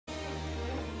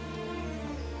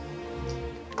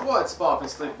What's poppin',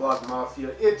 Slick Block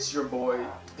Mafia? It's your boy,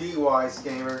 D.W.G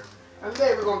Gamer, and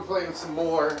today we're going to be playing some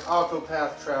more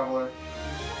Octopath Traveler.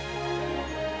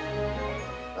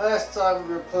 Last time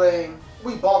we were playing,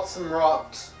 we bought some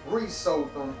rocks,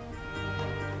 resold them.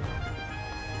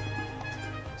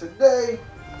 Today,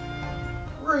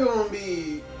 we're going to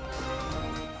be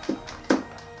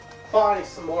buying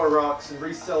some more rocks and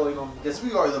reselling them because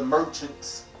we are the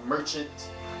merchants.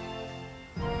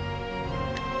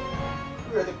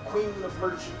 We are the queen of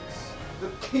merchants, the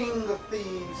king of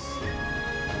thieves,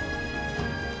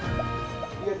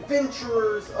 the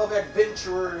adventurers of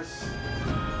adventurers.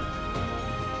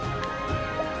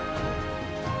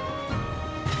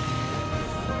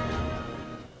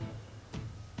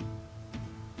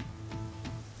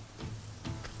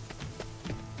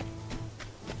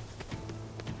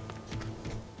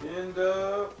 And,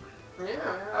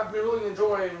 yeah, I've been really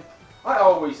enjoying, I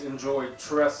always enjoyed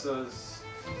Tressa's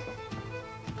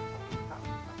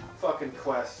fucking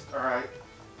quest, alright?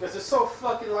 Because it's so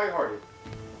fucking lighthearted.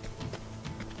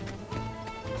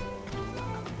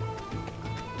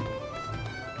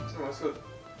 So let's go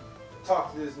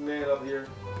talk to this man up here.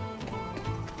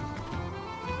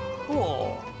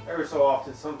 Cool. Every so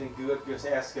often something good gets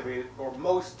excavated, or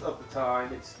most of the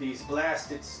time it's these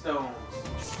blasted stones.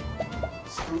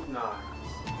 Scrutinized.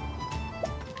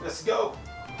 Let's go!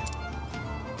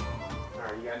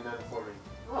 Alright, you got nothing for me.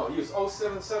 Oh, use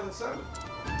 0777.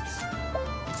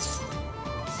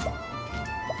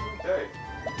 Okay.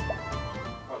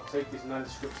 I'll take these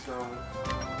nondescript stones.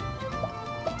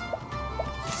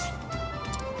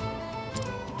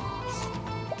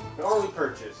 The only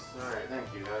purchase. Alright, thank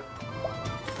you.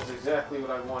 That's exactly what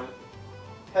I wanted.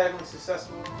 Haggling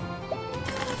successful?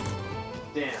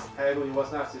 Damn, haggling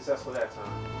was not successful that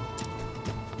time.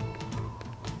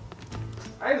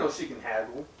 I didn't know she can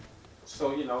haggle.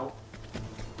 So, you know.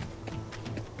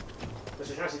 There's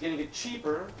a chance of getting it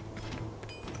cheaper.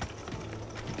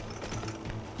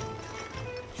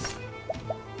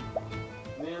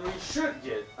 Then we should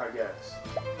get, I guess.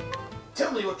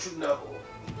 Tell me what you know.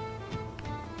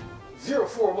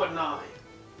 0419.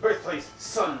 Birthplace,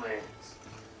 Sunlands.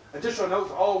 Additional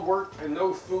notes, all work and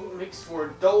no food makes for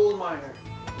a dull miner.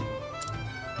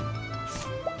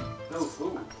 No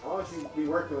food? Why would you be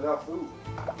working without food?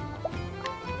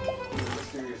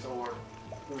 Mysterious ore.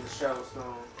 Give me the shadow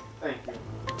stone. Thank you.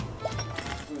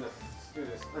 Let's do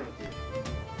this. Thank you.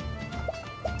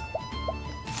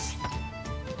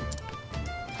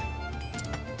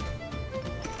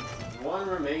 One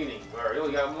remaining. Alright, we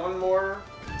only got one more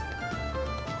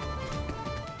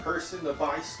person to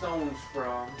buy stones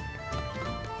from.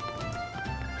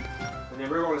 And then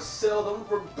we're going to sell them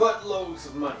for buttloads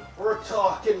of money. We're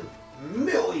talking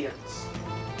millions.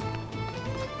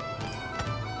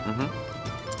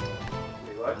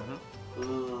 Wait, what?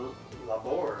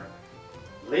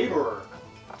 Laborer.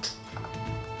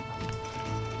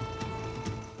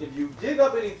 If you dig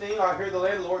up anything, I hear the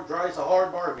landlord drives a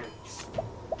hard bargain.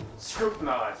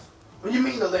 Scrutinize. What do you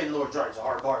mean the landlord drives a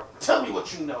hard bargain? Tell me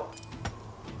what you know.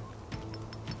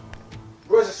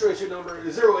 Registration number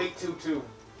is 0822.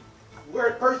 We're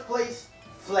at first place,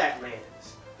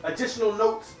 Flatlands. Additional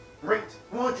notes, ranked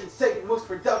 102nd most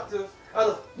productive out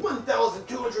of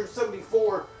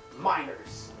 1,274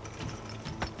 miners.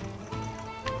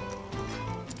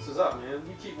 This is up, man.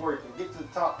 You keep working. Get to the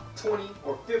top 20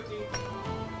 or 50.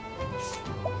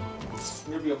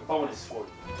 There'll be a bonus for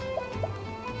you.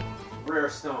 Rare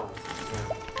stone.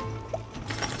 Yeah.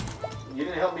 You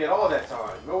didn't help me at all that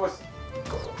time. No, what's...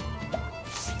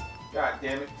 God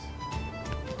damn it.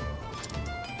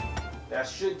 That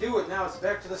should do it. Now it's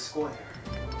back to the square.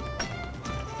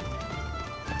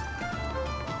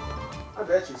 I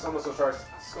bet you someone's going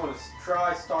to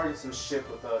try starting some shit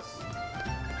with us.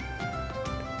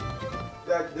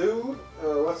 That dude,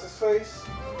 what's his face?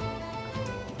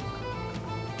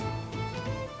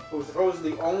 Who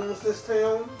supposedly owns this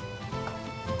town?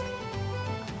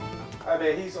 I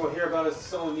bet he's going to hear about us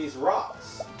selling these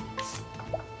rocks.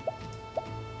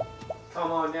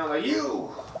 Come on down, like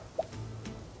you!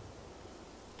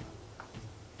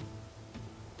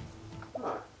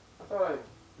 Huh, I thought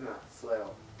nah,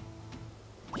 flail.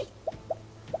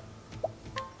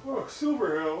 Oh,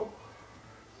 silver hell.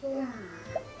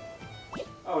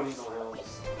 I don't need no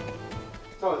helms.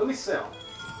 Oh, let me sell.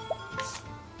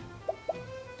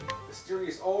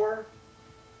 Mysterious ore,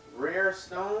 rare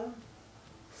stone,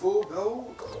 full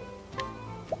gold.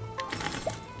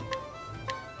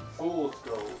 Fool's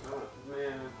gold. Oh,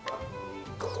 man, fuck me.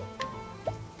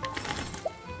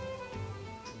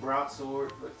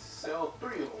 Broadsword, let's sell 3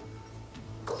 of them.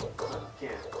 I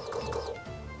can't.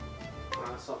 I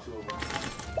saw 2 of them.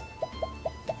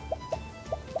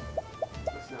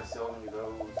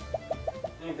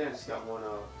 And then just got one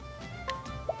up.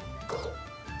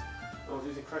 I was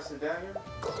using Crescent Dagger.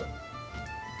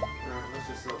 Alright, let's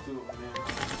just throw two of them in.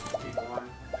 Keep one.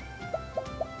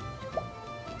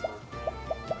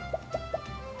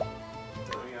 Okay.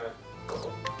 So we got.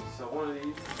 So one of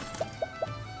these.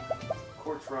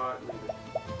 Quartz Rod, leave it.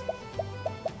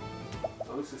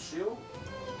 Elusive Shield?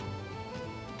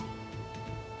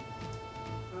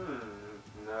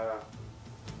 Nah.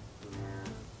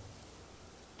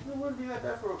 It wouldn't be that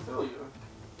bad for Ophelia.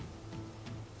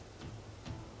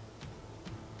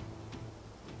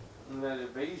 And that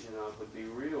evasion up would be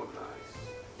real nice.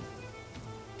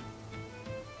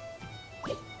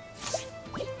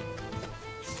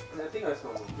 And I think that's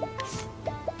what we'll do.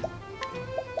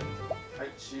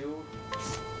 Tight shield.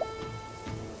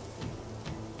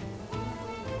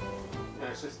 Yeah,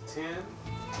 it's just 10.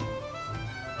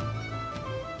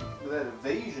 With that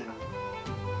evasion.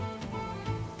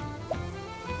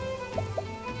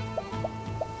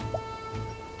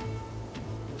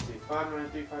 Let's see,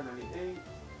 593, 598.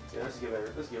 Yeah, let's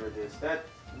give her this. That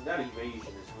evasion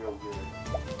is real good.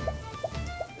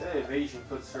 That evasion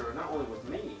puts her not only with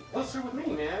me, puts her with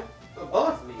me, man,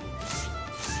 above me.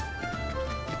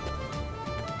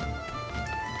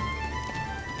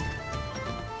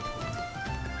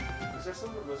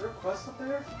 Was there a quest up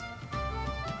there?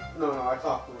 No, I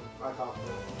talked to him.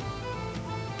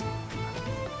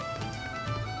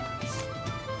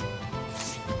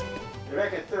 You're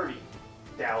back at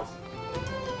 30,000.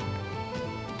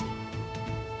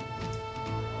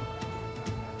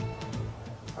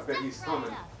 I bet he's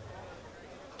coming.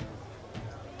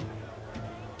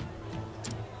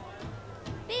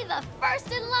 Be the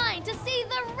first in line to see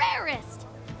the rarest.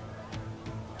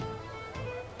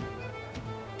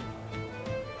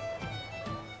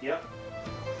 Yep.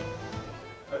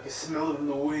 I can smell it in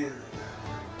the wind.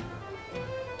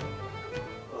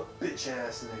 A bitch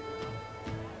ass nigga.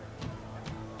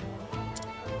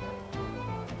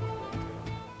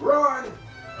 Run!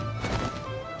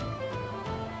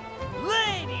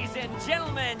 Ladies and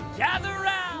gentlemen, gather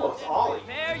round Oh, it's Ollie. and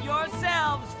prepare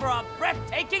yourselves for a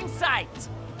breathtaking sight.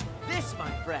 This,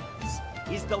 my friends,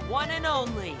 is the one and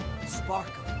only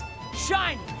sparkling,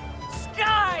 shining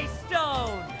Sky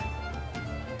Stone.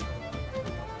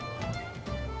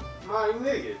 My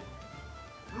nigga.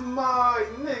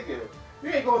 You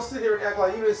ain't gonna sit here and act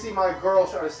like you didn't see my girl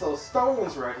try to steal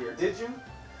stones right here, did you?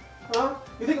 Huh?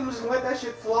 You think I'm just gonna let that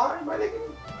shit fly, my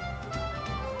nigga?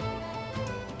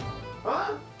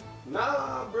 Huh?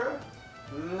 Nah, bruh.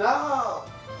 Nah.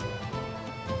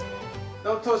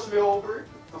 Don't touch me, old brick.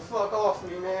 The fuck off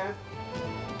me, man.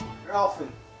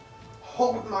 Alphin,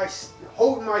 hold my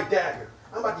dagger.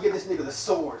 I'm about to give this nigga the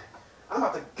sword. I'm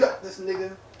about to gut this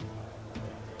nigga.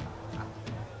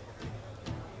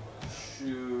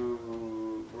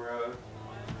 Shoot, bruh.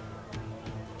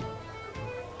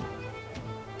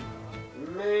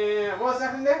 Man, what's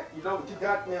happening there? You know what you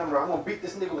goddamn right. I'm gonna beat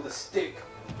this nigga with a stick.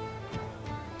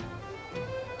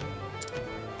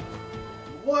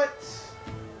 What?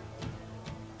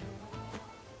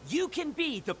 You can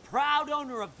be the proud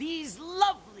owner of these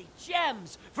lovely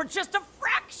gems for just a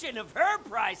fraction of her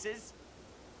prices.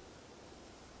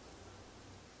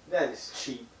 That is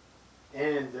cheap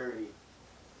and dirty.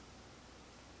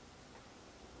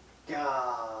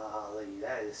 Golly,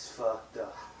 that is fucked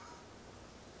up.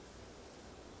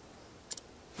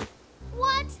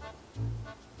 What?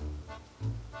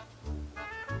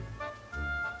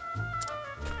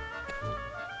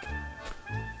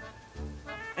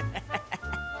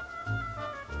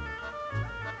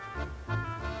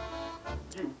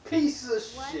 You piece of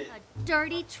What shit. a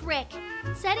dirty trick.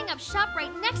 Setting up shop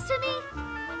right next to me?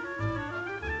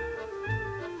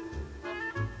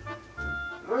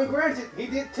 I mean, granted, he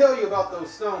did tell you about those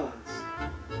stones.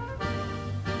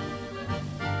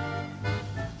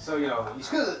 So, you know,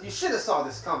 you should have saw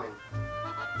this coming.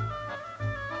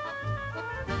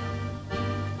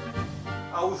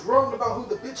 I was wrong about who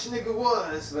the bitch nigga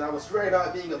was, but I was right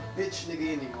about being a bitch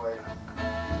nigga anyway.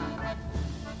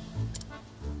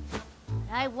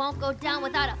 I won't go down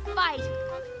without a fight.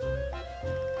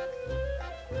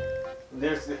 And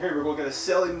here we're gonna get a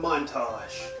selling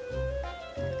montage.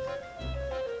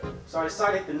 So I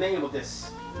decided to name of this.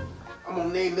 I'm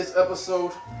gonna name this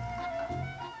episode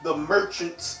The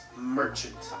Merchant's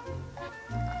Merchant.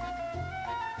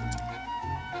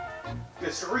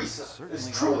 Because Teresa is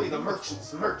truly the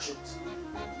merchant's merchant.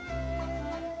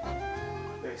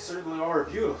 They certainly are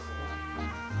beautiful.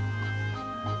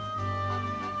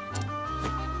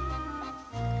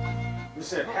 You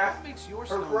said half What makes your her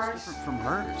stones price? different from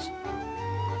hers?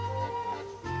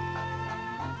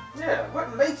 Yeah,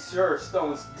 what makes your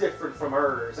stones different from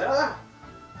hers, huh?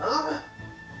 Huh?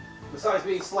 Besides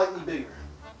being slightly bigger.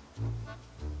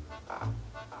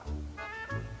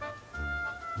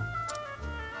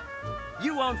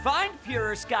 You won't find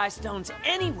purer sky stones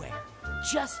anywhere.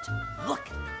 Just look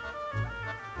at them.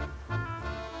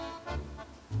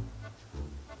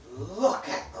 Look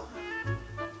at them.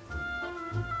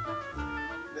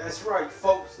 That's right,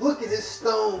 folks. Look at his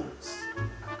stones.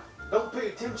 Don't pay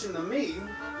attention to me.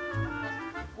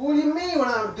 What do you mean what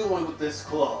I'm doing with this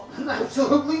club?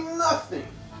 Absolutely nothing.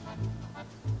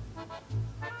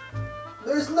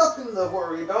 There's nothing to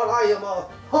worry about. I am a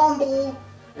humble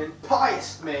and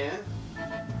pious man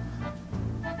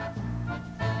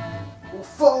who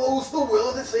follows the will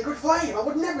of the sacred flame. I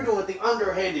would never do anything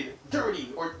underhanded,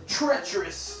 dirty, or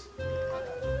treacherous.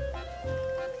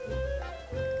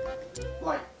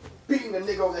 Like beating a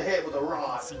nigga over the head with a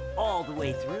rod. See all the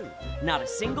way through. Not a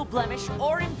single blemish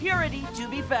or impurity to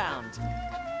be found.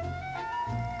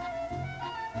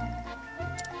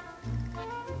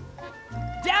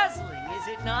 Dazzling, is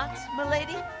it not,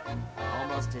 milady?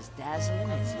 Almost as dazzling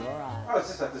as your eyes. I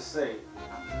just have to say,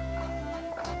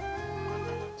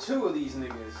 two of these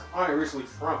niggas aren't originally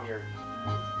from here.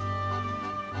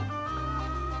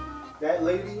 That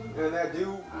lady and that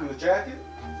dude in the jacket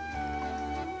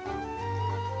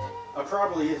are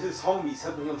probably his homies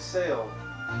helping him sail.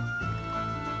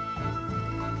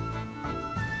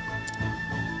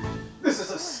 This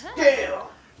is a scam!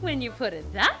 When you put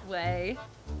it that way.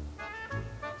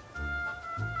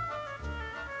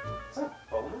 Is that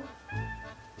Boner?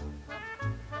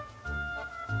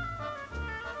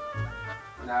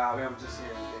 Nah, I'm just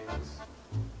hearing things.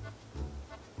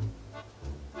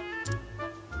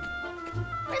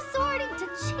 Resorting to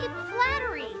cheap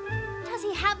flattery. Does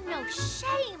he have no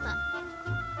shame?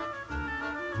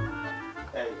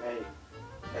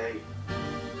 Hey.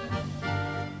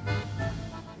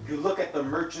 If you look at the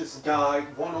Merchant's Guide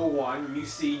 101, you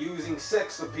see using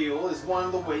sex appeal is one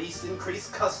of the ways to increase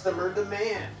customer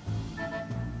demand.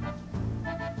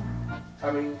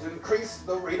 I mean, to increase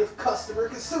the rate of customer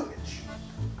consumage.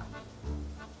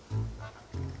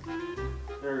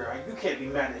 Alright, you can't be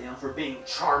mad at him for being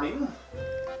charming.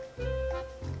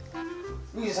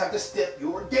 You just have to step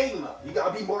your game up. You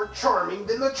gotta be more charming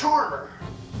than the charmer.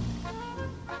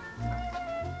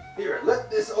 Here, let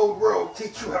this old rogue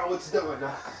teach you how it's done.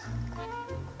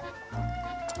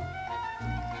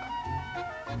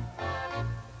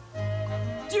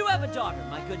 Do you have a daughter,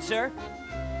 my good sir?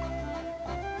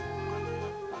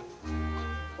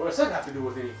 What does that have to do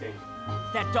with anything?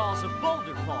 That doll's of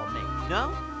boulder fall made,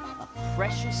 no? A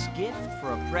precious gift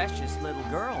for a precious little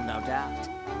girl, no doubt.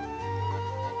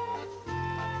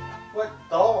 What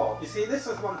doll? You see, this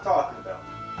is what I'm talking about.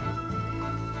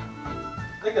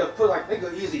 They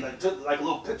could easily just like a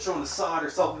little picture on the side or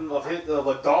something of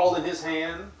a doll in his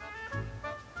hand,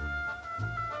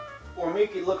 or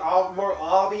make it look more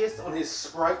obvious on his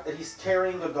sprite that he's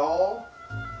carrying a doll.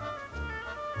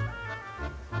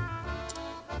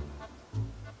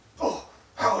 Oh,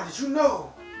 how did you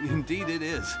know? Indeed it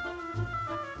is.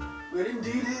 It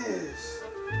indeed is.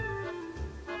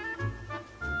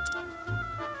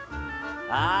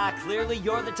 Ah, clearly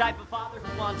you're the type of father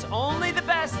who wants only the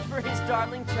best for his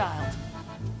darling child.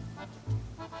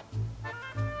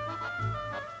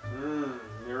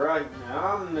 You're right.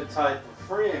 Now I'm the type of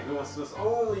friend who wants what's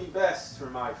only best for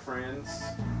my friends.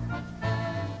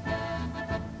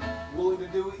 Willing to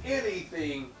do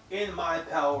anything in my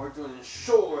power to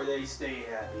ensure they stay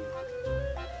happy.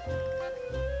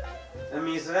 That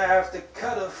means that I have to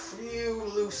cut a few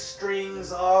loose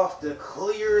strings off to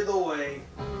clear the way.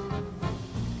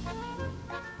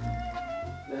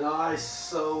 Then I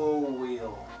so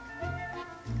will.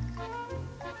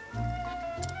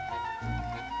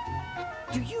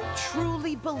 Do you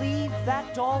truly believe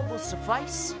that doll will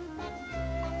suffice?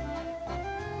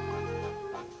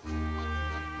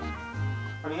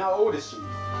 I mean, how old is she?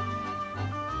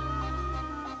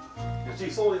 If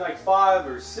she's only like 5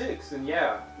 or 6, then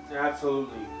yeah,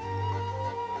 absolutely.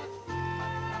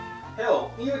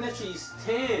 Hell, even if she's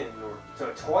 10 or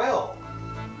to 12,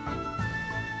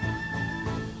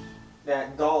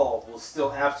 that doll will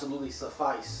still absolutely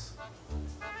suffice.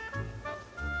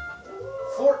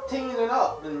 14 and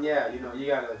up, then yeah, you know, you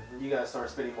gotta start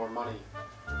spending more money.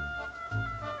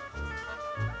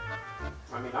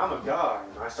 I mean, I'm a guy,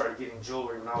 and I started getting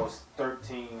jewelry when I was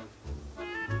 13.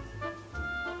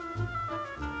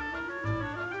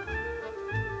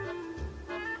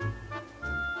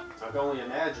 I can only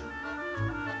imagine.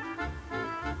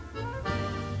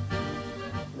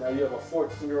 Now you have a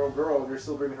 14-year-old girl and you're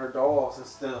still bringing her dolls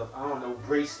instead of, I don't know,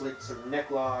 bracelets or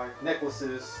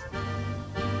necklaces.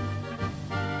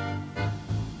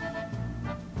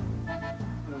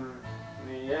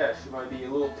 a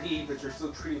little peeved that you're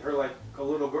still treating her like a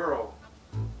little girl.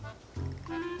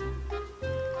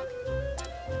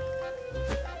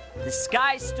 The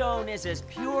Sky Stone is as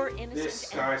pure, innocent. This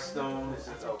Sky Stone is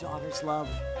as your daughter's love.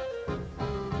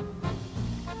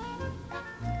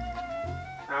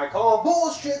 I call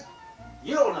bullshit.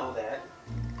 You don't know that.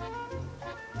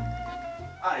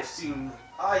 I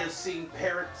have seen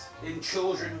parents and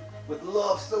children with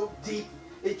love so deep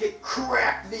it could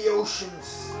crack the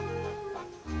oceans.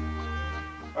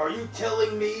 Are you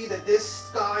telling me that this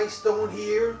Sky Stone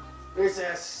here is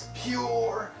as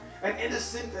pure and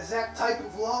innocent as that type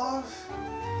of love?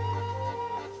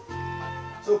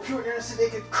 So pure and innocent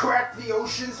it could crack the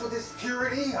oceans with its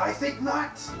purity? I think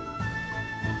not.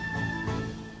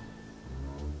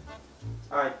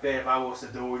 I bet if I was to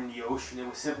throw it in the ocean, it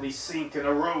would simply sink and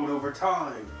erode over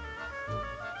time.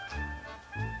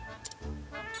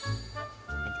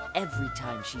 And every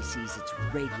time she sees its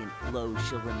radiant glow,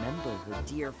 she'll remember her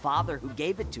dear father who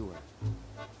gave it to her.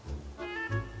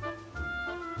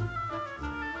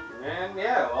 And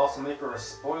yeah, it'll also make her a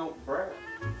spoiled brat.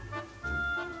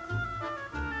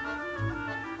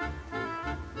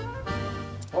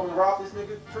 Want me to rob this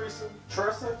nigga, Teresa?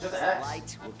 Just ask.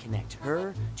 Light will connect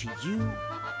her to you,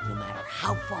 no matter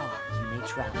how far you may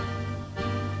travel.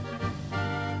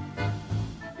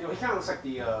 You know, he kind of looks like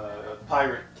the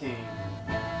Pirate King.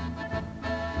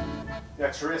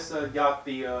 That Teresa got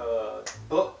the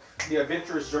book, the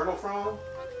Adventurer's Journal from.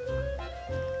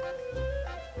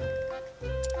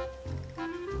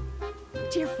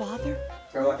 Dear father.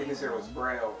 Or I think his hair was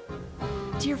brown.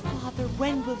 Dear father,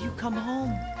 when will you come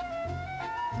home?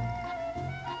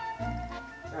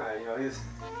 You know, his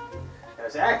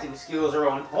acting skills are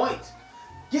on point.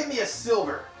 Give me a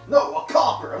silver. No, a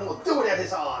copper, and we'll do it at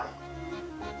his eye.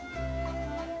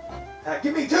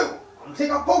 Give me two. I'm gonna take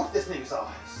out both this nigga's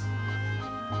eyes.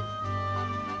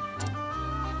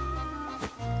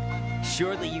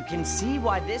 Surely you can see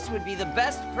why this would be the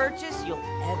best purchase you'll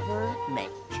ever make.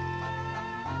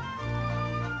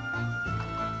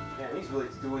 Man, he's really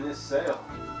doing this sale.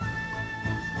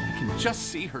 I can just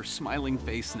see her smiling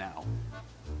face now.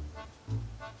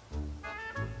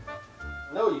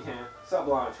 No, you can't. Stop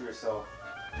lying to yourself.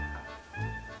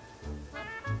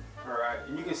 Alright,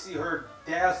 and you can see her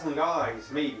dazzling eyes,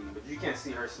 maybe, but you can't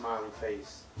see her smiling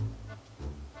face.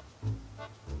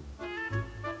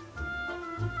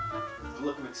 The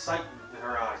look of excitement in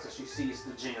her eyes as she sees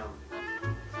the gem.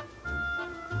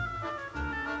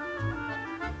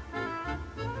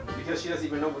 Because she doesn't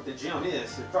even know what the gem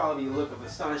is, it'd probably be a look of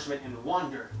astonishment and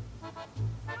wonder.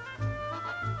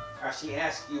 As she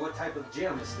asks you, what type of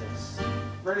gem is this?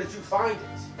 Where did you find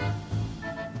it?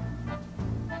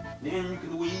 Then you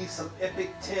can weave some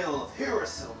epic tale of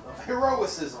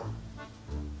heroism.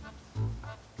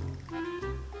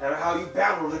 And how you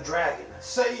battled the dragon,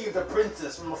 saved a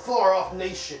princess from a far-off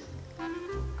nation,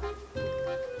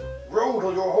 rode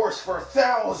on your horse for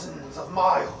thousands of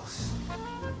miles,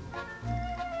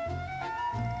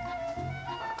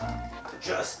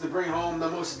 just to bring home the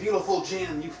most beautiful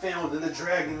gem you found in the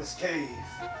dragon's cave.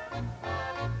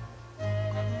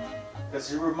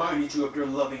 Because it reminded you of your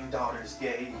loving daughter's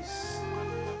gaze.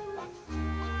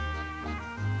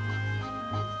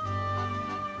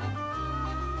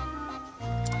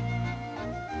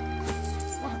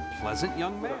 What a pleasant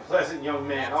young man. What a pleasant young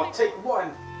man. I'll take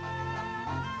one.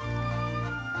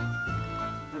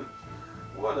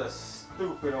 What a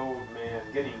stupid old man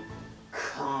getting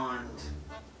conned.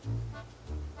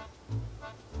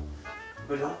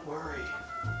 But don't worry.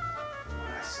 When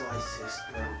I slice his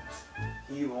throat,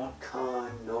 he won't con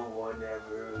no one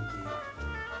ever again.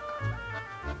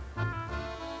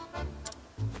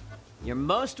 You're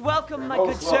most welcome, my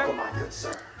good sir. Welcome, my good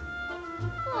sir.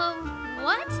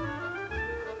 What?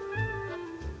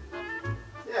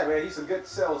 Yeah, man, he's a good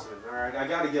salesman, alright? I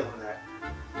gotta give him that.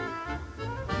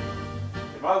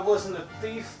 If I wasn't a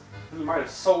thief, he might have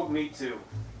sold me too.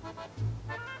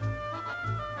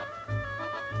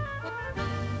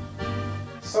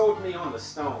 Sold me on the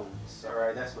stones,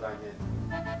 alright? That's what I meant.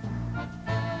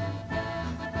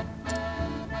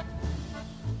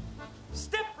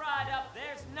 Step right up.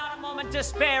 There's not a moment to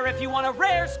spare if you want a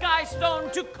rare sky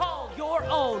stone to call your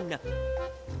own.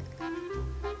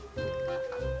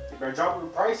 You better drop the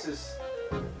prices.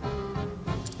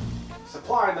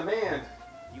 Supply and demand.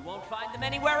 You won't find them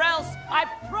anywhere else. I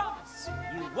promise.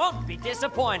 You won't be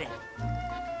disappointed.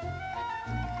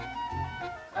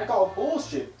 I call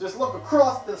bullshit. Just look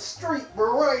across the street.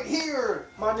 We're right here,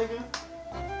 my nigga.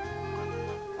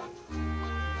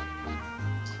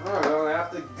 Alright, well, I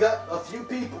have to gut a few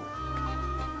people.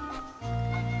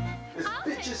 This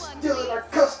bitch is stealing our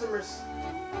customers.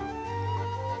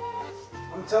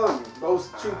 telling you, those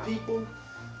two people,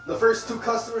 the first two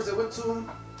customers that went to him,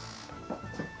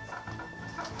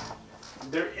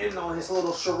 they're in on his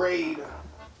little charade.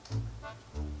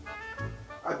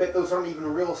 I bet those aren't even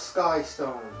real sky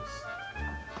stones.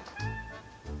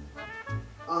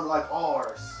 Unlike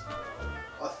ours.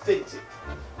 Authentic.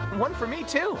 One for me,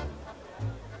 too.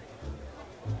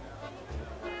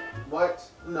 What?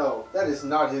 No, that is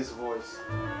not his voice.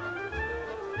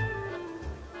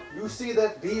 You see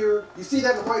that beard? You see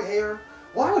that white hair?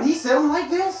 Why would he sound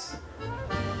like this?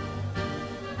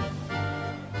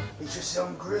 He just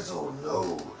sound grizzled,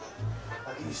 no.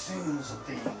 Like he's seen some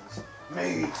things,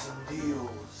 made some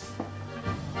deals.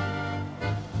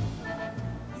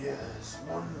 Yes,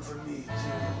 one for me too.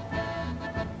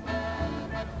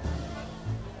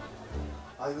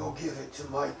 I go give it to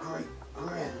my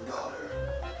great-granddaughter.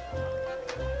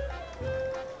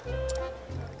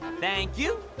 Thank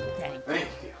you. Thank you.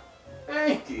 Thank you.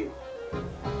 Thank you.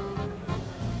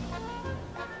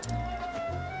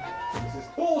 This is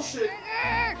bullshit.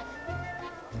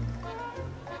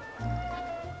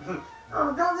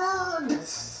 This is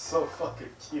so fucking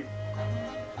cute.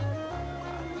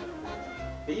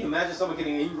 Can you imagine someone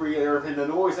getting angry and the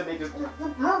noise that makes this?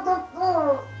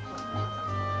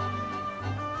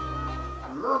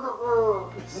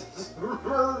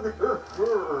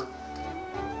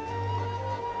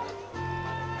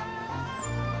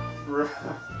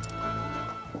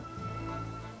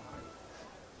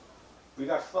 We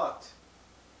got fucked.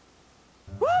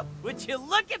 Woo! Would you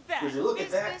look at that? Would you look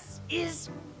at that? Business is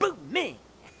booming.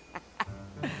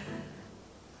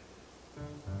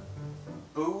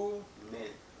 Boo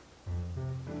man.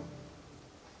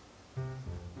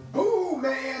 Boo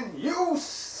man, you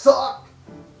suck.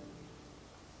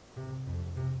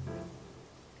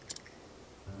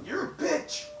 You're a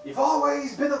bitch. You've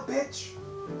always been a bitch.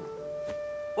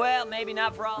 Well, maybe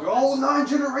not for all Your of whole us. 9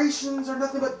 generations are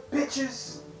nothing but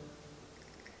bitches.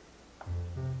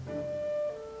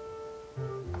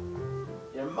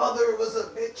 Your mother was a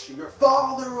bitch. Your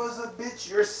father was a bitch.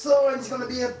 Your son's gonna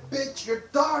be a bitch. Your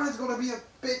daughter's gonna be a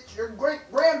bitch. Your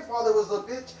great-grandfather was a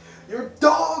bitch. Your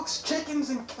dogs, chickens,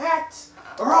 and cats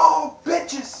are all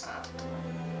bitches.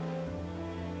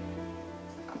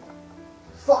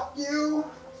 Fuck you.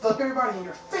 Fuck everybody in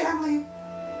your family.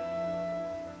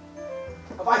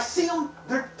 If I see them,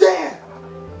 they're dead!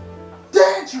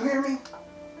 Dead, you hear me?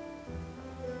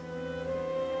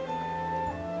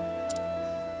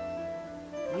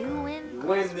 You win. You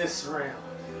win this round.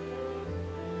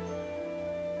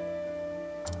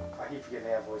 I keep forgetting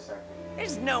to have voice acting.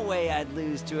 There's no way I'd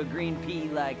lose to a green pea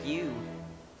like you.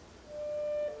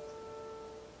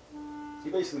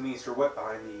 He basically means you're wet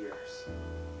behind the ears.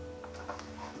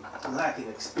 Lacking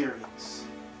experience.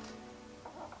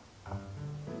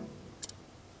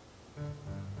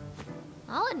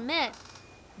 I'll admit,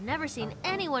 I've never seen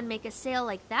anyone make a sale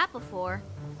like that before.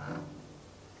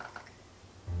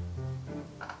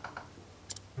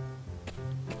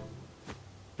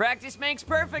 Practice makes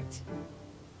perfect.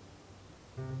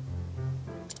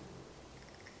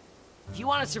 If you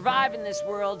want to survive in this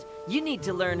world, you need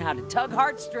to learn how to tug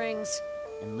heartstrings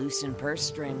and loosen purse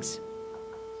strings.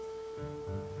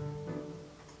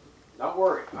 Don't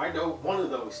worry, I know one of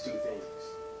those two things.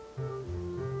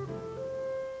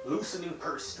 Loosening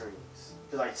purse strings.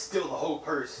 Because I steal the whole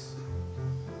purse.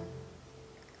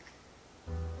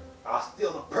 I'll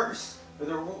steal the purse,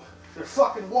 their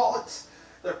fucking wallets,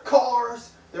 their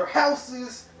cars, their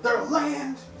houses, their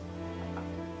land.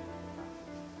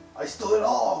 I stole it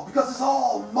all because it's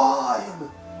all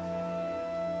mine.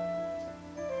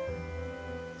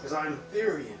 Because I'm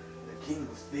Therian, the king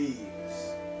of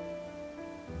thieves.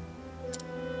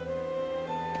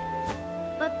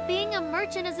 But being a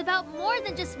merchant is about more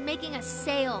than just making a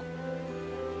sale.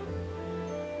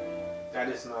 That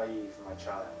is naive, my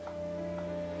child.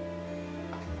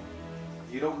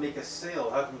 If you don't make a sale,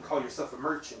 how can you call yourself a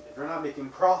merchant if you're not making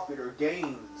profit or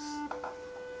gains?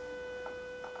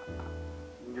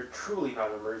 You're truly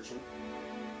not a merchant.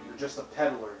 You're just a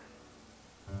peddler.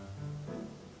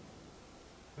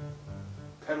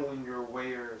 Peddling your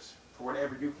wares for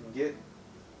whatever you can get.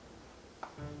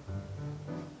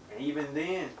 And even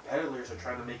then, peddlers are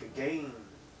trying to make a gain.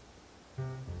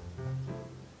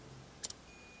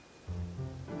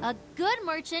 A good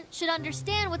merchant should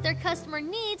understand what their customer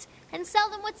needs and sell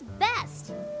them what's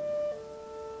best.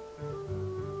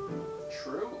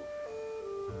 True.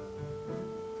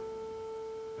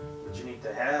 But you need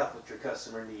to have what your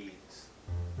customer needs.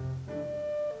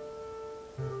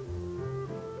 And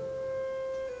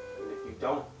if you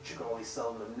don't, you can only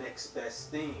sell them the next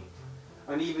best thing.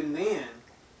 And even then,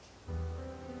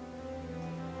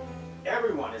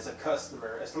 Everyone is a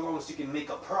customer as long as you can make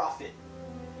a profit.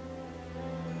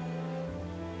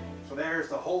 So there's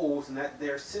the holes in that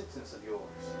there sentence of yours.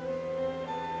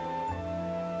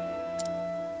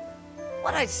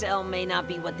 What I sell may not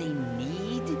be what they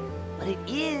need, but it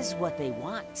is what they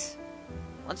want.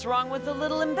 What's wrong with a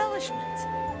little embellishment?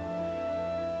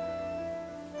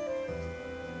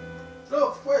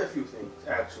 Oh, quite a few things,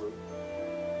 actually.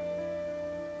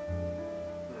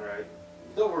 Alright.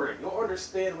 Don't worry, you'll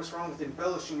understand what's wrong with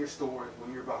embellishing your story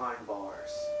when you're behind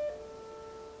bars.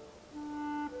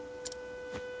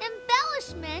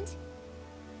 Embellishment?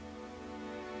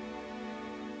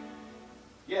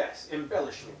 Yes,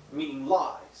 embellishment, meaning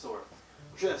lies, or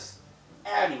just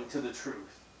adding to the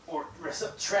truth, or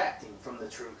subtracting from the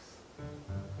truth.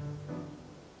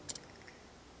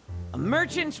 A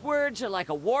merchant's words are like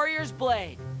a warrior's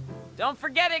blade. Don't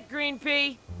forget it, Green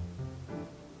Pea.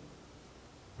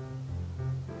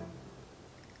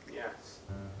 Yes,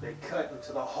 they cut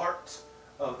into the heart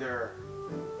of their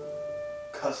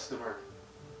customer,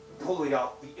 pulling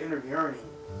out the inner yearning,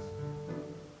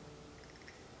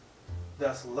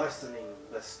 thus lessening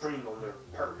the string on their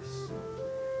purse.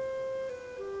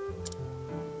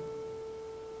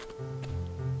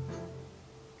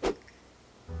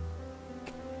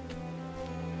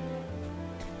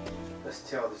 Let's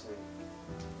tell this nigga.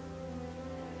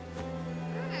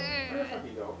 Where the fuck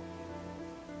he go?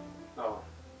 Oh,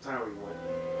 I know where he went.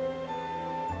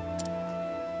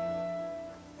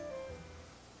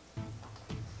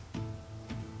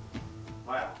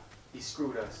 Wow, he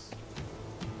screwed us.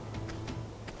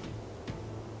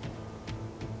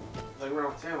 Like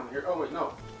around town here. Oh wait,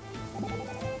 no.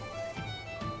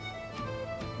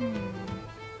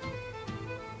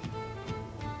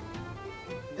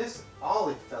 This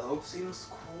Ollie fellow seems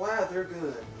rather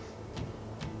good.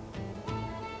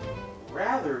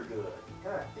 Rather good.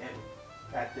 God damn it.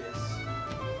 At this.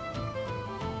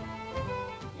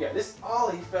 Yeah, this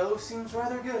Ollie fellow seems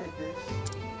rather good at this.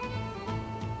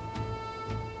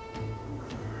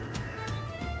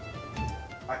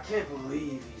 I can't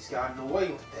believe he's gotten away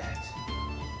with that.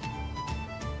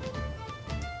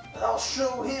 I'll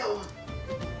show him.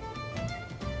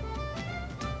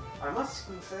 I must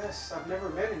confess, I've never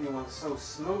met anyone so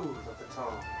smooth of the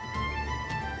tongue.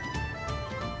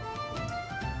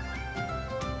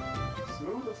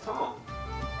 Smooth of tongue.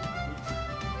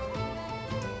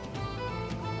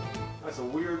 That's a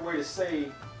weird way to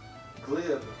say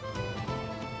glib.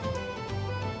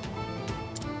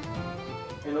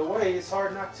 In a way, it's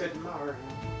hard not to admire him.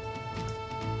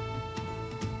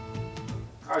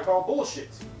 I call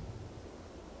bullshit.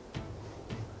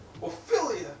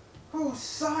 Ophelia, whose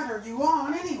side are you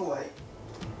on anyway?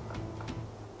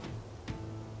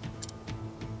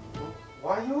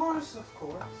 Why yours, of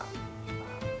course.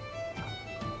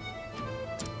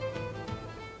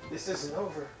 This isn't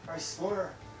over, I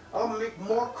swear. I'll make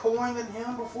more coin than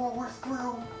him before we're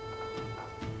through.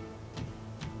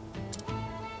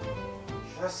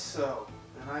 Just so,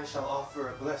 and I shall offer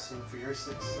a blessing for your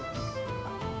success.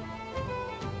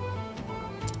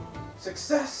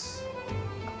 Success?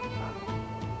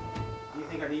 Do you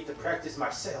think I need to practice my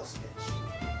sales pitch?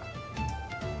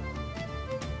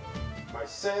 My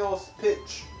sales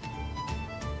pitch.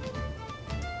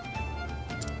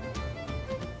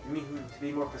 You mean to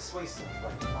be more persuasive,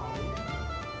 like Ollie?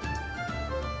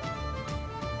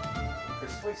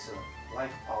 Persuasive,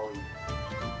 like Ollie.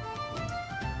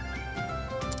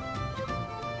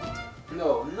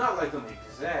 No, not like them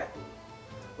exactly.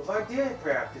 If I did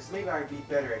practice, maybe I'd be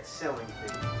better at selling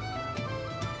things.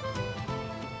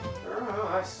 Well,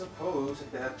 I suppose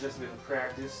it had just been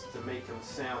practiced to make him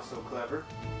sound so clever.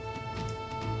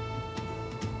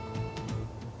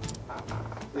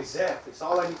 Exactly, so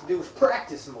all I need to do is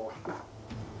practice more.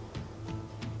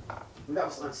 And that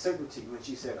was uncertainty when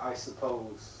she said, I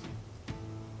suppose.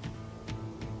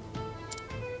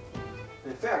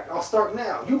 In fact, I'll start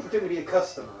now. You pretend to be a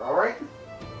customer, alright?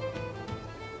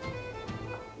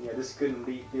 Yeah, this couldn't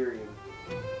be Ethereum.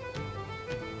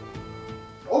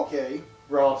 Okay,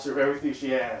 robs her of everything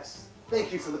she has.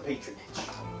 Thank you for the patronage.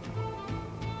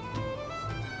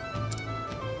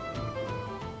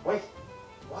 Wait,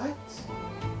 what?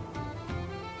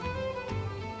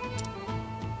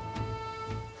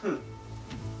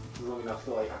 Long enough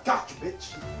to like, I got you,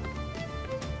 bitch.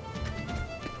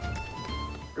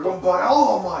 You're gonna buy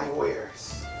all my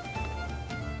wares.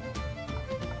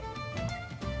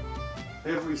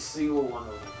 Every single one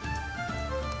of them.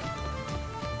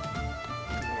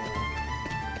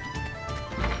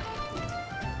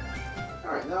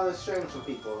 Alright, now let's change some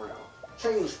people around.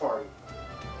 Change party.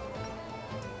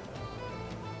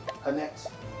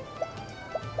 Annette.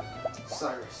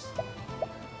 Cyrus.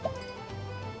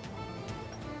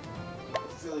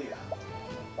 actually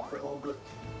for Ogre.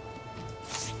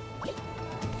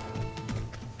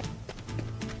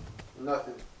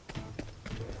 Nothing.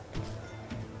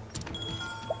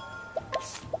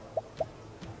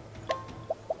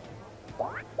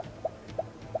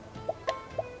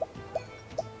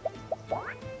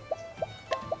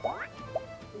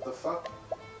 What the fuck?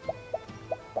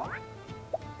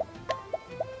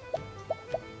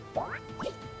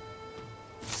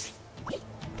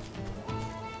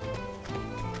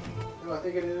 You know what I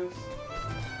think it is?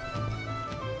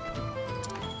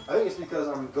 I think it's because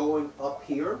I'm going up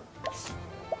here,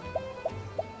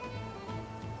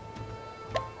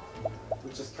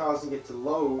 which is causing it to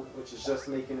load, which is just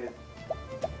making it.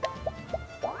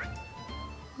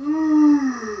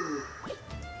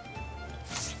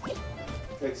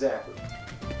 Exactly.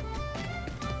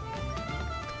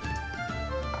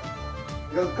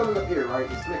 Because I'm coming up here, right?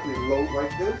 It's making it load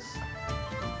like this.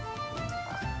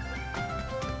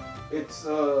 It's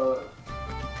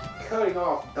cutting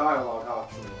off dialogue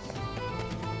options.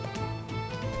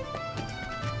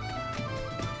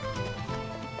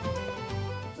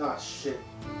 Ah, shit.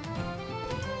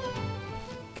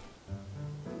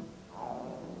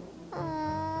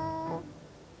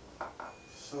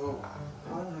 So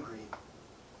hungry.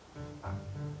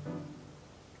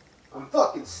 I'm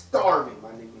fucking starving,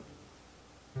 my nigga.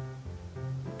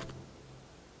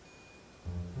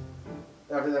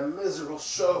 After that miserable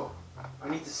show, I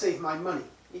need to save my money.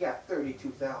 You got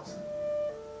 32,000.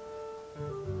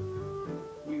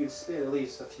 You can spend at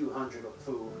least a few hundred on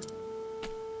food.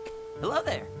 Hello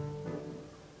there.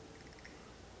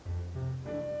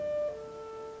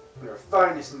 Your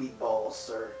finest meatballs,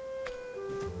 sir.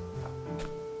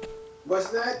 What's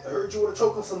that? I heard you want to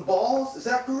choke on some balls? Is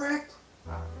that correct?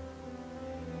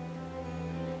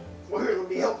 Well, here, let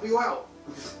me help you out.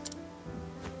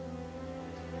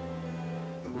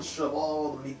 I'm gonna shove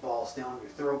all the meatballs down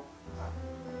your throat.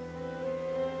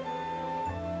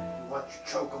 Let you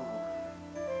choke on them.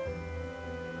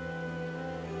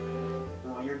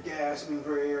 While you're gasping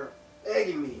for air,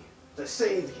 begging me to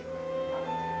save you.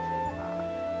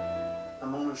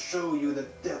 I'm gonna show you the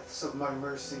depths of my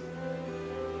mercy.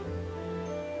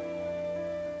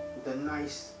 With a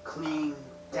nice, clean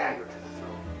dagger to the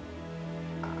throat.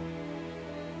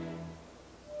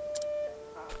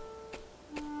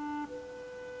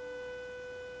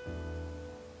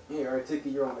 Here, I take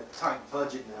it you're on a tight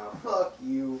budget now. Fuck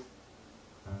you.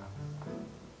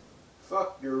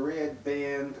 Fuck your red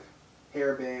band,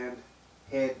 hairband,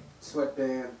 head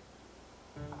sweatband.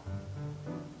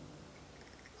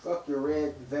 Fuck your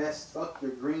red vest. Fuck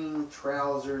your green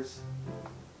trousers.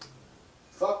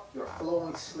 Fuck your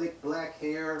flowing slick black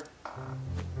hair.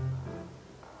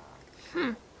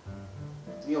 You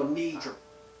don't need your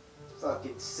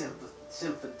fucking sympathy.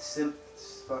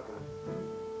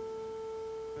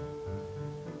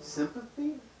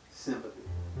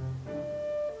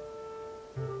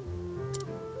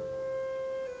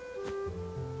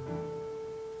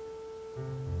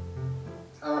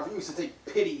 I refuse to take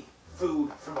pity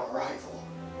food from a rival.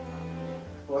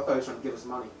 Well, I thought he was trying to give us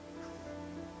money.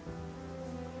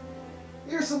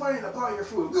 Here's some money to buy your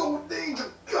food. Go and need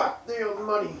your goddamn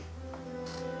money.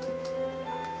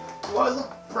 Do I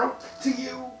look broke to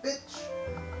you, bitch?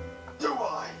 Do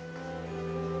I?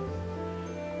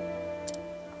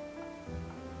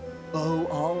 Oh,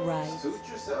 all right. Suit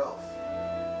yourself.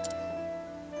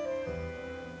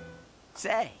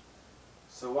 Say.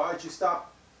 So why'd you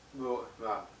stop? Well,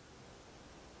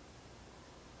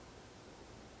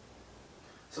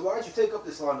 So why'd you take up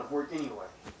this line of work anyway?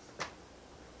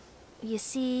 You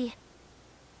see,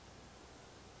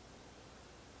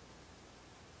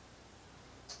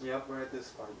 Yep, we're at this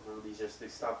part. They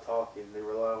stopped talking. They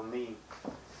rely on me.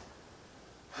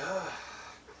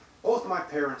 Both my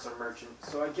parents are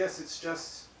merchants, so I guess it's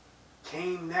just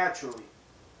came naturally.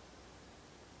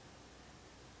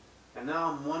 And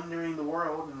now I'm wandering the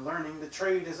world and learning the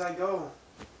trade as I go.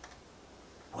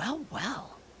 Well,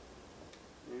 well.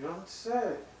 You don't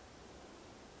say.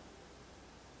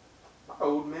 My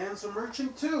old man's a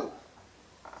merchant too.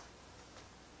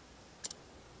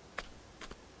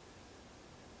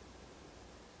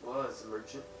 Was a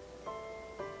merchant.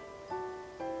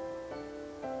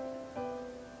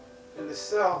 In the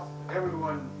South,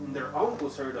 everyone and their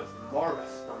uncles heard of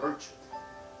Morris, the merchant.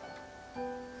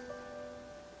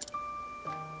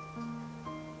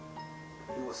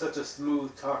 He was such a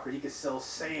smooth talker, he could sell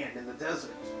sand in the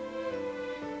desert.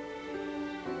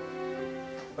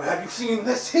 But have you seen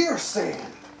this here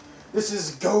sand? This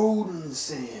is golden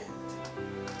sand.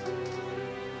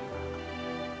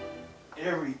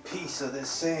 Every piece of this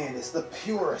sand is the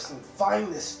purest and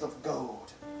finest of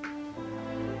gold.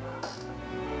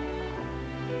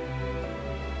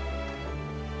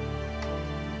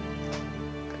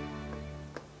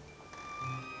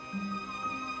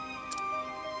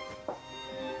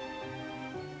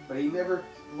 he never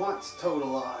once told a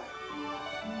lie.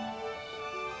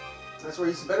 That's where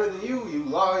he's better than you, you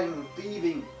lying,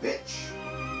 thieving bitch.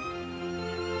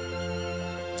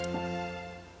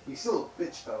 He's still a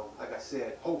bitch though, like I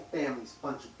said. Whole family's a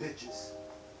bunch of bitches.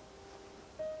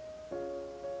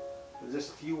 There's just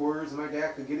a few words my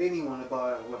dad could get anyone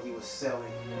about what he was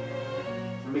selling.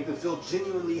 And make them feel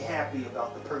genuinely happy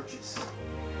about the purchase.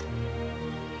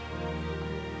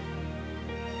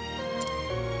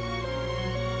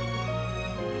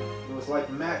 It was like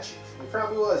magic. It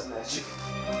probably was magic.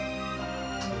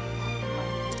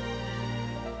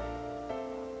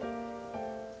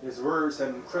 His words had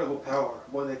incredible power,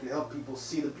 one that could help people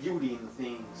see the beauty in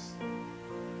things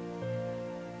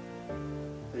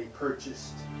they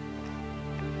purchased.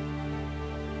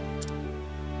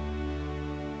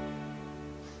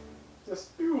 That's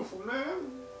beautiful,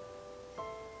 man.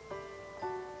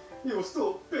 He was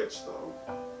still a bitch, though.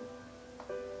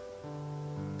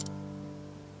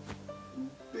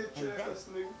 Bitch ass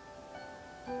nigga.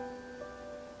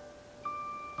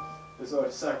 So I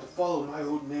decided to follow my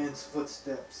old man's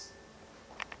footsteps.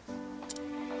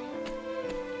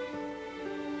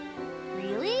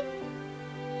 Really?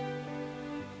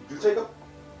 Did you take up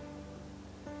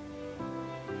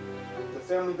the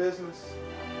family business?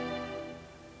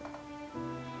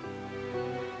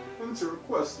 Into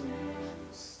requesting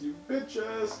you bitch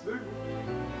ass nigga.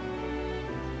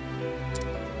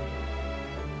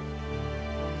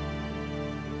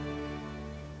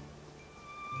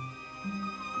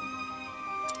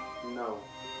 No.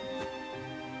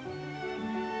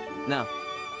 No.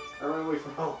 I ran away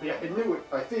from home. Yeah, I knew it.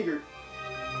 I figured.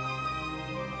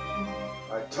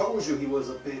 I told you he was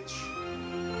a bitch.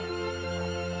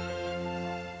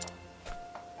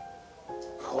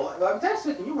 Well, I'm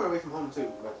speaking. You ran away from home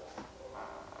too, but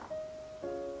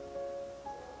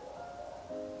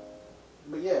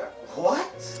yeah.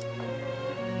 What?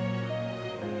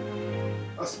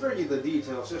 I'll spare you the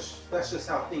details. That's just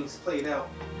how things played out.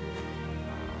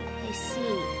 I see.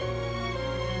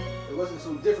 It wasn't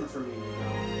so different for me, you know.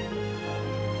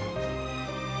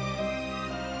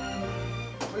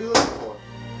 What are you looking for?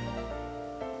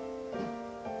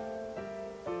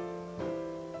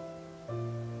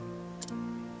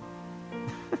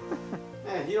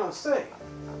 Man, you don't say.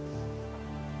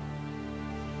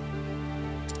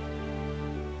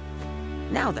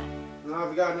 Now then. Now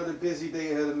I've got another busy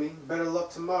day ahead of me. Better luck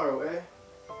tomorrow, eh?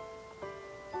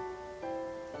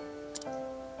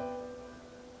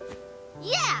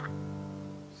 Yeah!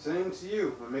 Same to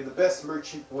you, and may the best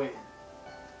merchant win.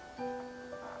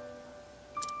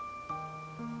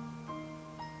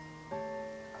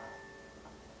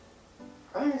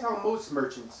 I think that's how most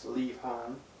merchants leave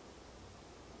home.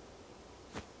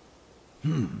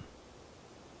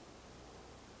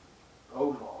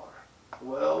 Omar.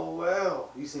 Well,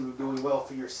 well, you seem to be doing well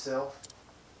for yourself.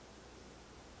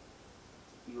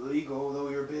 Illegal though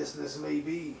your business may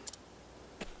be.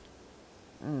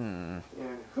 And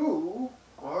who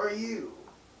are you?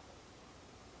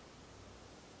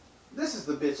 This is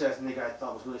the bitch ass nigga I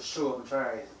thought was going to show up and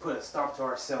try to put a stop to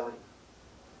our selling.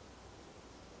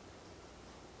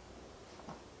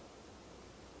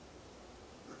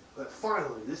 But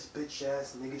finally, this bitch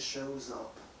ass nigga shows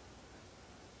up.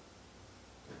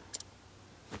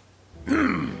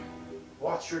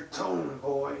 Watch your tone,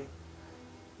 boy.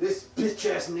 This bitch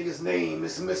ass nigga's name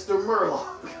is Mr.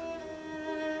 Murlock.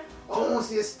 Owns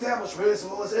the establishment as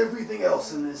well as everything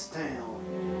else in this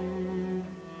town.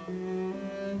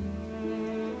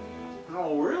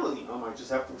 Oh, really? I might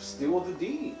just have to steal the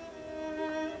deed.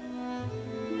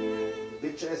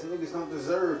 Bitch ass niggas don't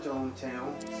deserve to own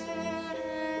towns.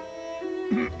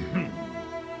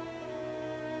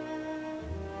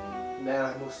 That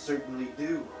I most certainly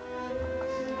do.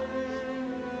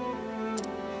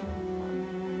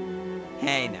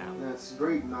 Hey now. That's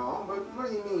great and all, but what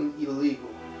do you mean illegal?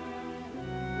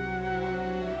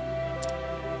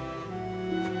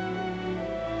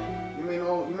 You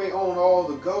may own all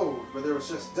the gold, but there was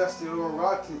just dusty little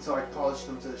rock until I polished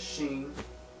them to the sheen.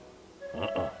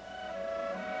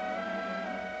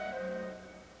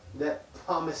 That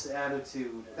pompous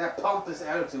attitude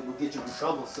will get you in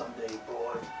trouble someday,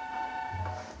 boy.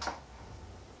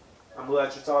 I'm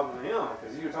glad you're talking to him,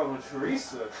 because you're talking to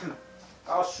Teresa.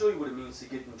 I'll show you what it means to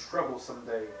get in trouble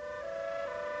someday.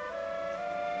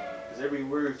 Because every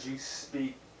word you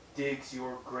speak digs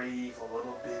your grave a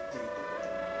little bit deeper.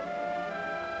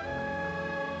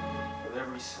 With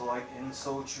every slight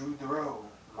insult you throw,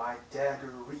 my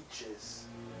dagger reaches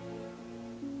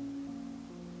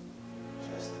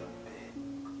just a bit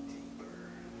deeper.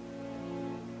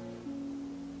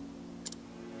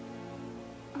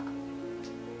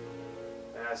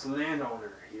 And as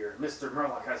landowner here, Mr.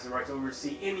 Murlock has the right to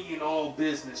oversee any and all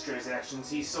business transactions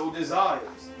he so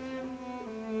desires.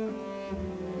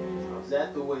 Now, is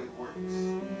that the way it works?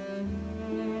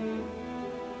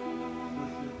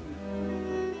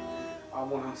 I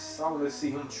want to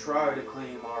see him try to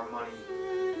claim our money.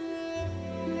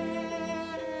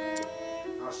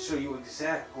 I'll show you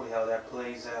exactly how that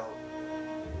plays out.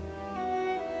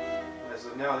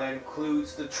 So now that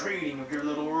includes the trading of your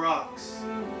little rocks.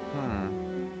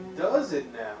 Does it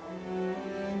now?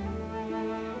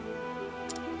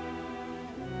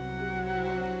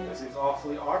 That seems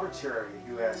awfully arbitrary, if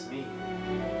you ask me.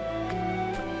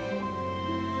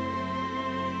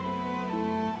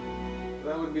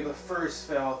 That would be the first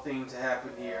foul thing to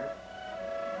happen here.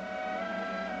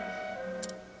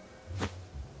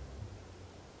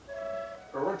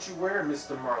 But weren't you aware,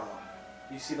 Mr. Marlowe?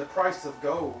 You see, the price of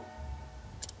gold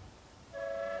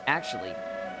Actually,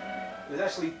 is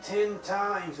actually 10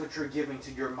 times what you're giving to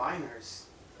your miners.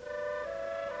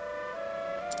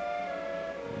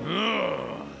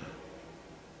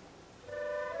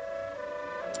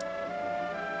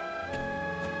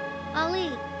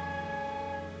 Ali,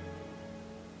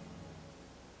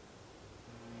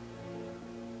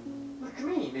 Look at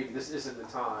me. Maybe this isn't the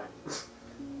time.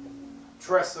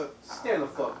 Tressa, stand the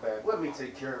fuck back. Let me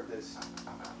take care of this.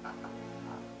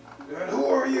 And who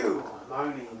are you? My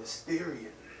name is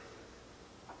Therian.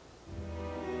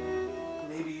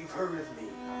 Maybe you've heard of me.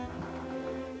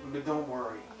 But don't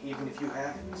worry, even if you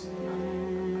haven't.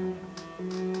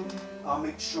 I'll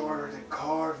make sure to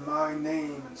carve my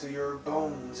name into your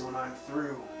bones when I'm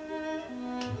through.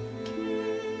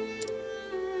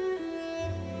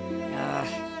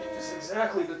 Just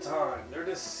exactly the time. They're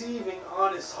deceiving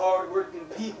honest, hard-working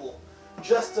people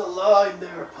just to line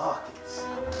their pockets.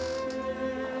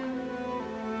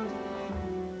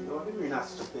 No, maybe you're not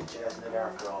such a bitch-ass nigga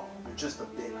after all. You're just a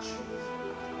bitch.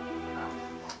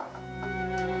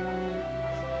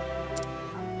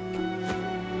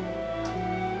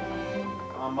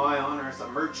 On my honor as a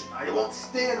merchant, I won't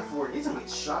stand for it. He's gonna get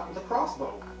shot with a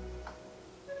crossbow.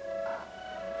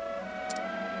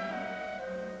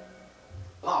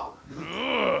 Pop.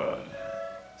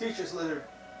 Teach this litter.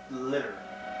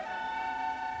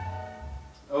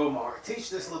 Omar, teach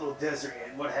this little desert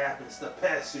ant what happens to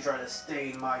pests who try to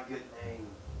stain my good name.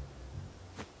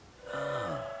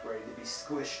 Ready to be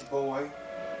squished, boy?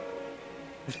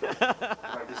 I'd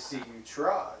like to see you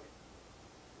try.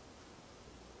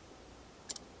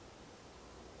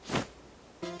 I'm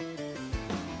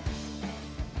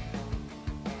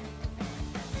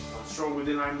stronger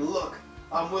than I look.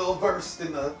 I'm well versed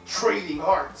in the trading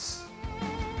arts.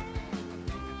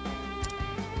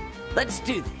 let's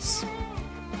do this.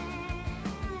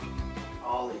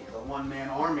 Ollie, the one-man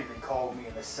army they called me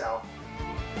in the South.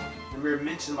 The mere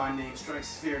mention of my name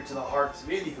strikes fear into the hearts of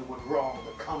any who would wrong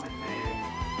the common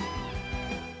man.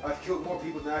 I've killed more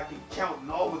people than I can count,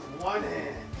 and all with one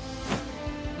hand.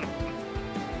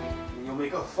 And you'll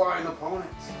make a fine opponent.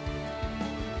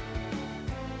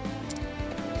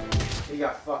 He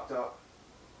got fucked up.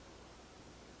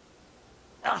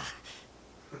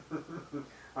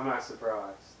 I'm not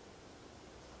surprised.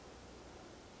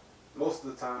 Most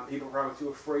of the time, people are probably too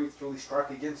afraid to really strike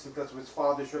against him because of his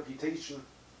father's reputation.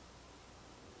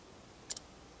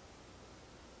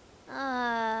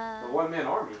 The one-man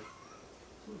army.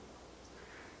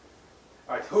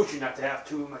 I told you not to have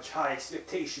too much high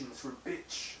expectations for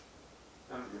bitch.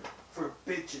 For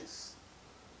bitches.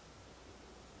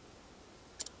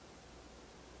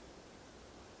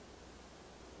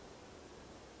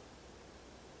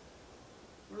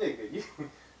 Nigga,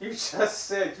 you just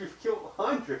said you've killed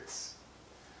hundreds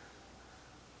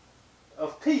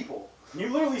of people. You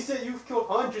literally said you've killed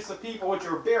hundreds of people with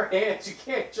your bare hands. You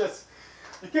can't just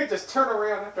turn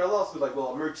around after a loss and be like, well,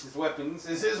 a merchant's weapons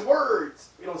is his words.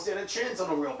 We don't stand a chance on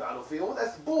a real battlefield.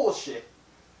 That's bullshit.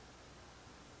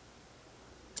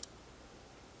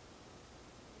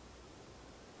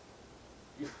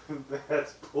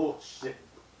 That's bullshit.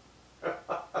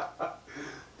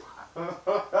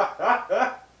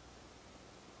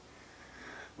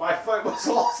 My fight was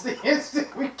lost the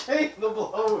instant we came the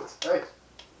blows.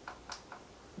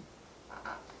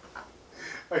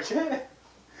 I can't.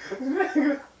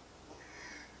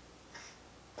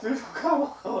 Dude, come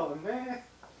on, man.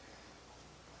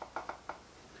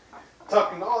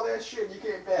 Talking all that shit, you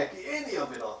can't back any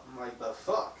of it up. I'm like, the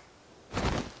fuck?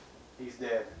 He's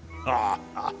dead. I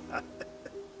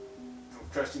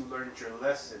trust you learned your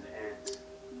lesson, Ant.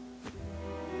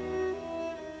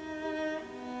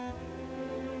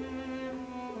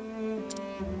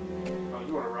 Oh,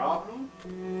 you wanna rob me?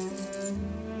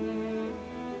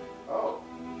 Oh.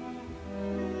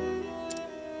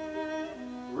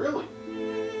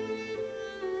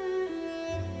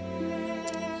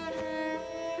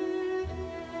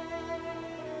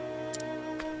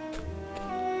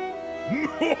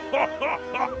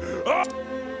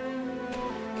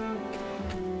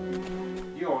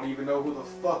 You don't even know who the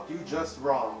fuck you just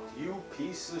robbed, you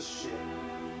piece of shit.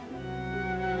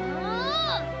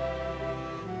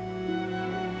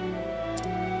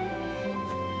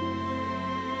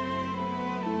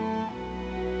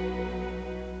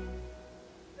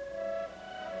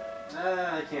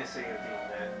 I can't say anything on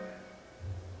that.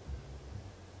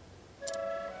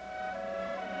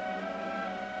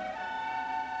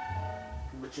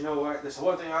 But you know what? There's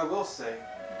one thing I will say.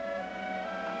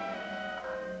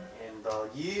 In the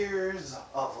years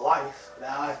of life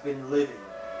that I've been living,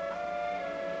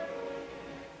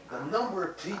 the number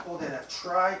of people that have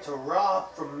tried to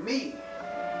rob from me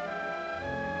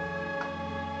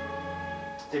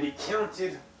to be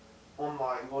counted on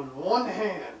one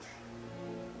hand.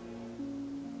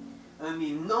 And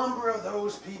the number of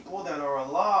those people that are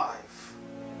alive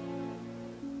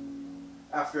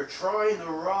after trying to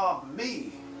rob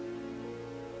me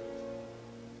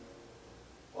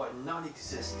are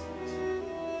non-existent.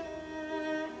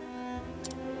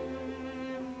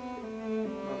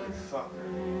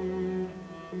 Motherfucker.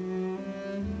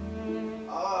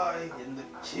 I am the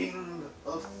king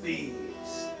of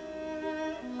thieves.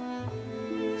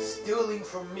 Stealing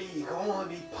from me can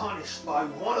only be punished by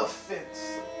one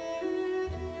offense.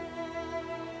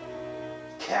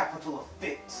 Capital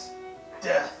offense,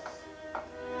 death.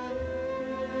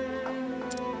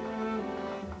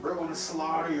 We're going to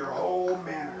slaughter your whole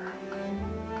manor.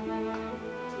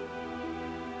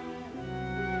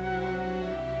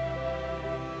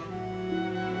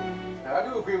 Now, I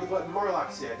do agree with what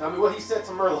Murloc said. I mean, what he said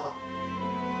to Murloc.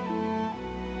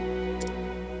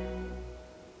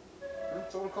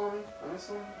 Someone call me? I missed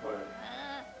someone? But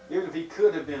even if he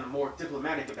could have been more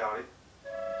diplomatic about it,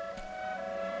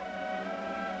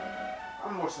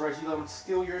 I'm more surprised you let him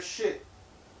steal your shit.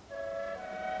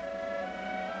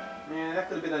 Man, that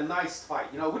could have been a nice fight.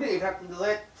 You know, we didn't even have to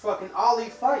let fucking Ollie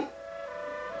fight.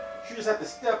 She just had to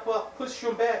step up, push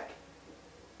him back.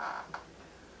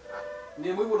 And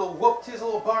then we would have whooped his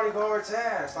little bodyguard's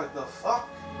ass. Like, the fuck?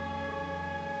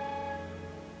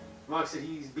 Mike said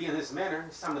he's being this manner.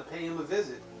 It's time to pay him a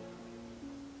visit.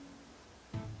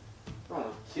 I'm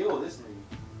gonna kill this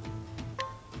nigga.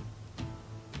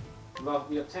 Well,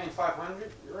 we obtained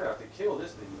 500. You're gonna have to kill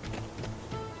this nigga.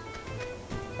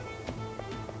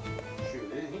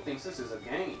 Shoot, he thinks this is a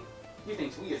game. He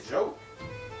thinks we a joke.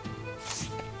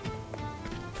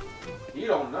 You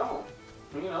don't know.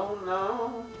 You don't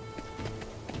know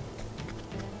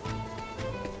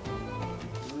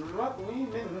what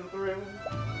we've been through.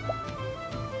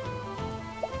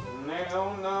 They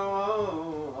don't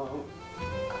know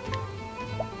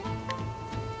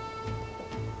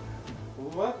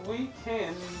what we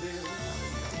can do.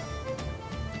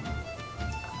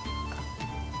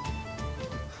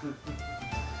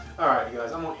 Alright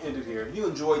guys, I'm going to end it here. If you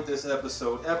enjoyed this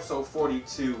episode, episode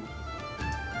 42,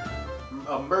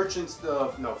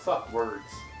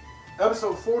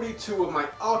 Episode 42 of my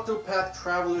Octopath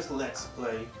Traveler's Let's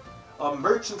Play, A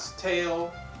Merchant's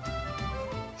Tale,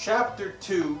 Chapter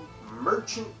 2,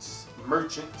 Merchant.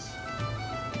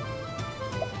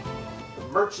 The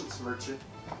Merchant's Merchant.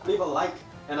 Leave a like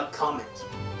and a comment.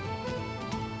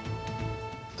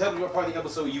 Tell me what part of the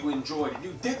episode you enjoyed. If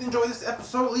you did enjoy this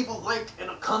episode, leave a like and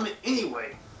a comment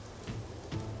anyway.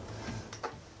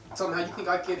 Tell me how you think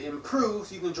I can improve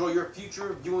so you can enjoy your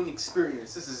future viewing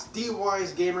experience. This is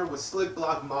D.W.G Gamer with Slick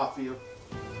Block Mafia.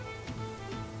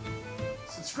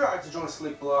 Subscribe to join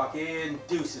Slick Block and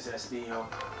deuces SBO.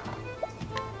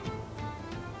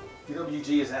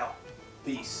 D.W.G is out.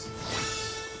 Peace.